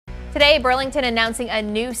Today, Burlington announcing a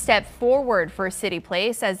new step forward for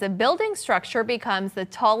CityPlace as the building structure becomes the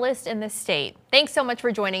tallest in the state. Thanks so much for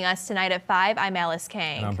joining us tonight at 5. I'm Alice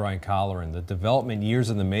Kang. And I'm Brian Colleran. The development years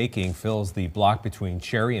in the making fills the block between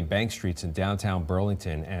Cherry and Bank Streets in downtown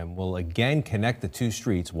Burlington and will again connect the two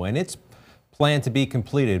streets when it's planned to be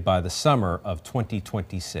completed by the summer of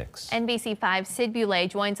 2026. NBC5's Sid Boulay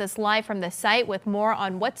joins us live from the site with more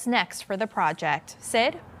on what's next for the project.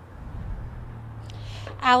 Sid?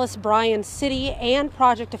 Alice, Brian, city and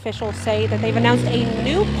project officials say that they've announced a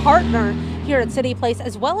new partner here at CityPlace,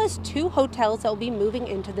 as well as 2 hotels that will be moving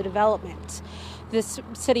into the development. This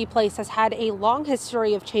CityPlace has had a long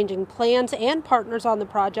history of changing plans and partners on the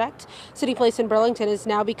project. CityPlace in Burlington has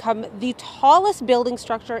now become the tallest building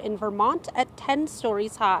structure in Vermont at 10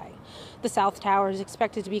 stories high. The South Tower is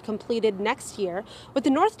expected to be completed next year, with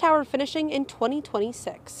the North Tower finishing in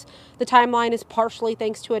 2026. The timeline is partially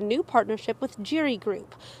thanks to a new partnership with Jiri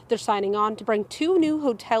Group. They're signing on to bring 2 new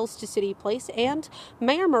hotels to CityPlace, and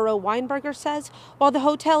Mayor Murrow Weinberger says while the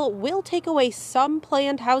hotel will take away some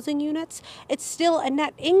planned housing units, it's still a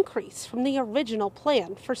net increase from the original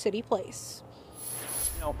plan for CityPlace.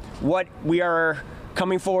 What we are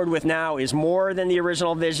coming forward with now is more than the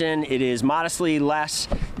original vision. It is modestly less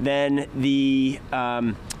than the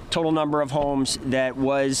total number of homes that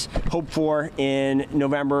was hoped for in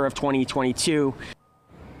November of 2022.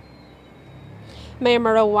 Mayor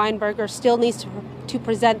Murrow Weinberger still needs to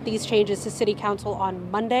present these changes to City Council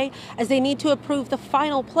on Monday, as they need to approve the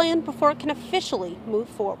final plan before it can officially move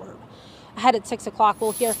forward. Ahead at 6 o'clock,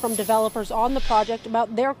 we'll hear from developers on the project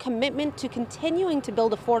about their commitment to continuing to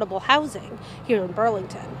build affordable housing here in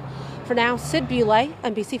Burlington. For now, Sid Boulay,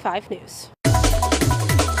 NBC5 News.